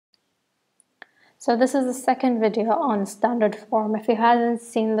So this is the second video on standard form. If you haven't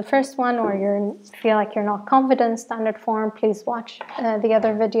seen the first one or you feel like you're not confident in standard form, please watch the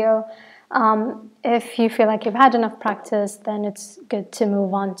other video. If you feel like you've had enough practice, then it's good to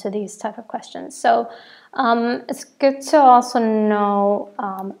move on to these type of questions. So it's good to also know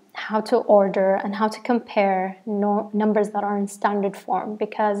how to order and how to compare numbers that are in standard form,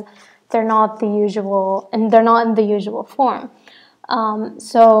 because they're not the usual, and they're not in the usual form.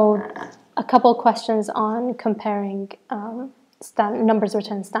 So a couple questions on comparing numbers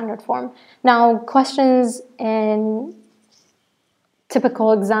written in standard form. Now, questions in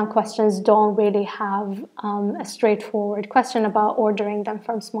typical exam questions don't really have a straightforward question about ordering them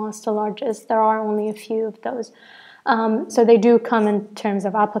from smallest to largest. There are only a few of those. So they do come in terms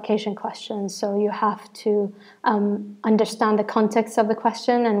of application questions. So you have to understand the context of the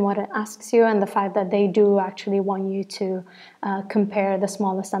question and what it asks you, and the fact that they do actually want you to compare the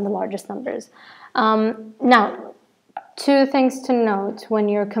smallest and the largest numbers. Now, two things to note when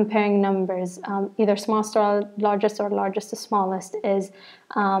you're comparing numbers, either smallest to largest or largest to smallest, is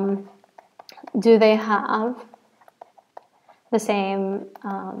do they have the same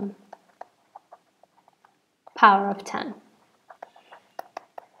power of 10?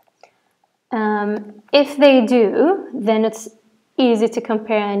 If they do, then it's easy to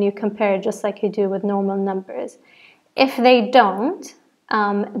compare, and you compare just like you do with normal numbers. If they don't,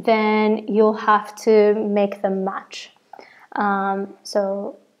 then you'll have to make them match.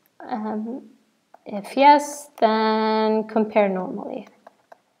 If yes, then compare normally.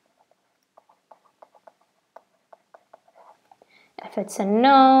 If it's a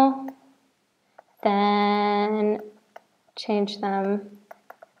no, then change them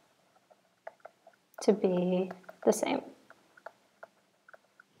to be the same.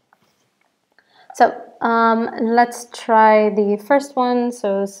 So let's try the first one.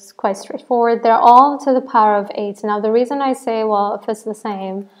 So this is quite straightforward. They're all to the power of 8. Now the reason I say, well, if it's the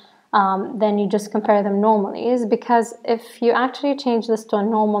same, then you just compare them normally, is because if you actually change this to a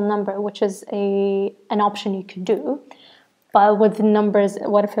normal number, which is an option you could do, but with numbers,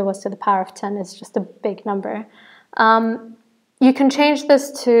 what if it was to the power of 10? It's just a big number. You can change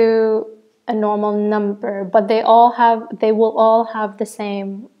this to a normal number, but they will all have the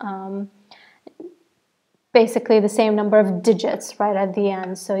same, basically the same number of digits right at the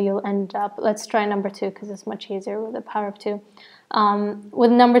end. So you'll end up, let's try number 2 because it's much easier with the power of 2.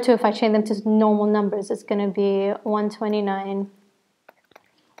 With number 2, if I change them to normal numbers, it's going to be 129,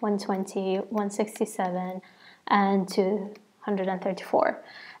 120, 167, and 234.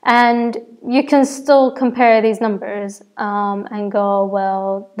 And you can still compare these numbers and go,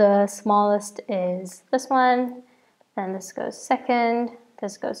 well, the smallest is this one, then this goes second,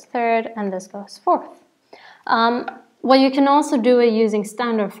 this goes third, and this goes fourth. Well, you can also do it using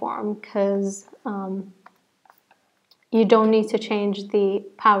standard form, because you don't need to change the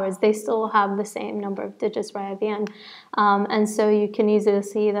powers. They still have the same number of digits right at the end. And so you can easily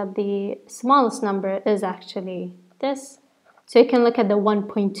see that the smallest number is actually this. So you can look at the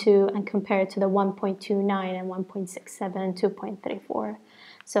 1.2 and compare it to the 1.29 and 1.67 and 2.34.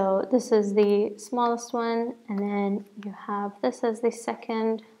 So this is the smallest one, and then you have this as the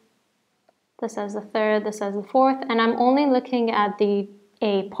second, this as the third, this as the fourth, and I'm only looking at the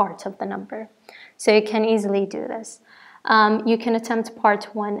A part of the number. So you can easily do this. You can attempt part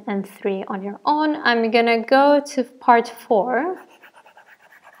 1 and 3 on your own. I'm gonna go to part 4,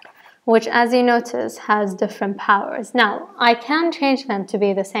 which, as you notice, has different powers. Now, I can change them to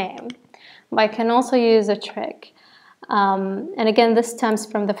be the same, but I can also use a trick. And again, this stems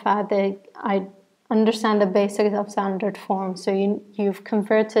from the fact that I understand the basics of standard form. So you've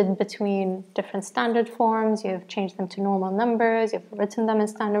converted between different standard forms, you've changed them to normal numbers, you've written them in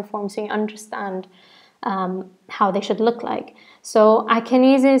standard form, so you understand how they should look like. So I can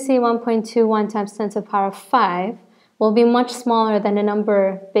easily see 1.21 times 10 to the power of 5 will be much smaller than a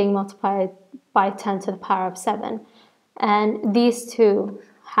number being multiplied by 10 to the power of 7. And these two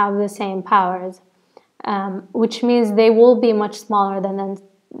have the same powers, which means they will be much smaller than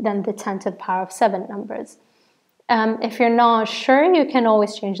the 10 to the power of 7 numbers. If you're not sure, you can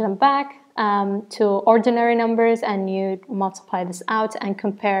always change them back to ordinary numbers, and you multiply this out and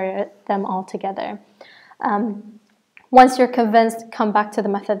compare them all together. Once you're convinced, come back to the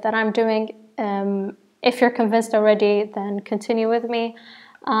method that I'm doing. If you're convinced already, then continue with me.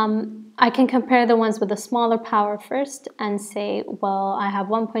 I can compare the ones with the smaller power first and say, well, I have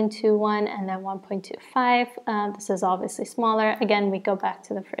 1.21 and then 1.25. This is obviously smaller. Again, we go back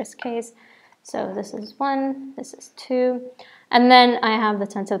to the first case. So this is 1, this is 2. And then I have the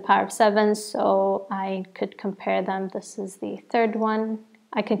 10 to the power of 7, so I could compare them. This is the third one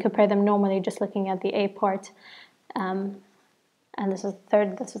I can compare them normally just looking at the A part. And this is the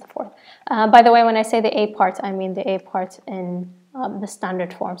third, this is the fourth. By the way, when I say the A part, I mean the A part in the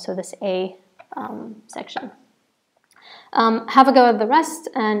standard form, so this A section. Have a go at the rest,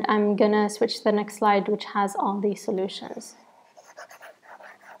 and I'm gonna switch to the next slide, which has all these solutions.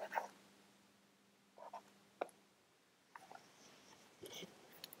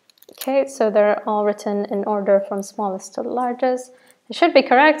 Okay, so they're all written in order from smallest to the largest. It should be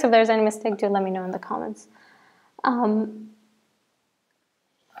correct. If there's any mistake, do let me know in the comments.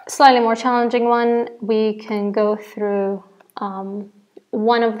 Slightly more challenging one, we can go through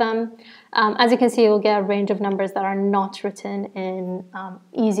one of them. As you can see, you'll get a range of numbers that are not written in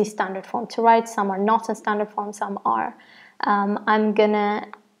easy standard form to write. Some are not in standard form, some are. I'm gonna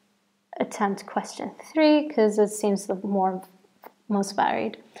attempt question 3 because it seems the most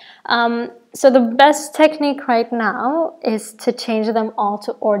varied. So the best technique right now is to change them all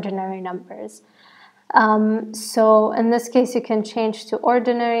to ordinary numbers. So in this case, you can change to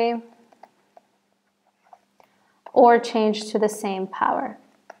ordinary or change to the same power.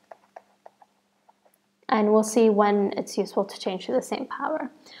 And we'll see when it's useful to change to the same power.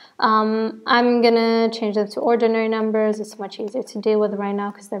 I'm gonna change them to ordinary numbers. It's much easier to deal with right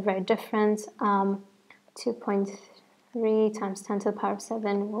now because they're very different. 2.3 times 10 to the power of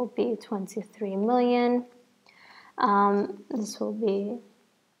 7 will be 23 million. This will be,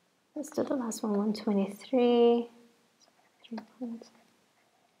 let's do the last one, 123,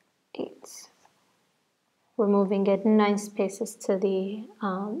 3.8. We're moving it 9 spaces to the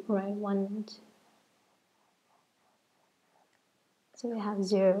right one. So we have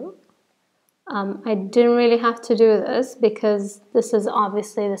 0. I didn't really have to do this because this is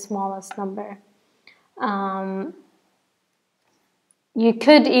obviously the smallest number. You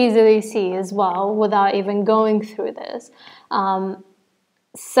could easily see as well, without even going through this,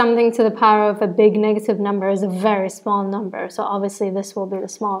 something to the power of a big negative number is a very small number. So obviously this will be the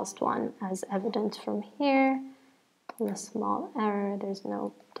smallest one, as evident from here. A small error, there's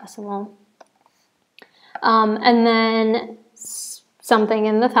no decimal. And then something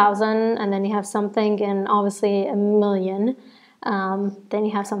in the 1,000, and then you have something in obviously a million. Then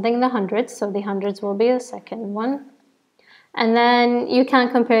you have something in the hundreds, so the hundreds will be the second one. And then you can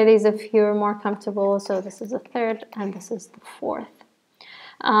compare these if you're more comfortable. So this is the third, and this is the fourth.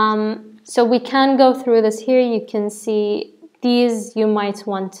 So we can go through this here. You can see these you might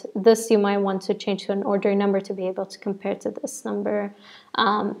want to change to an ordinary number to be able to compare to this number.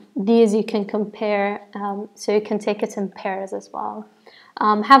 These you can compare, so you can take it in pairs as well.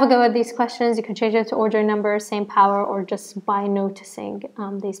 Have a go at these questions. You can change it to ordinary number, same power, or just by noticing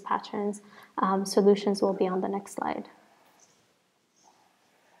these patterns. Solutions will be on the next slide.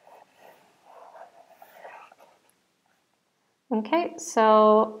 Okay,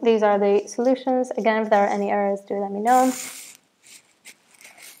 so these are the solutions. Again, if there are any errors, do let me know.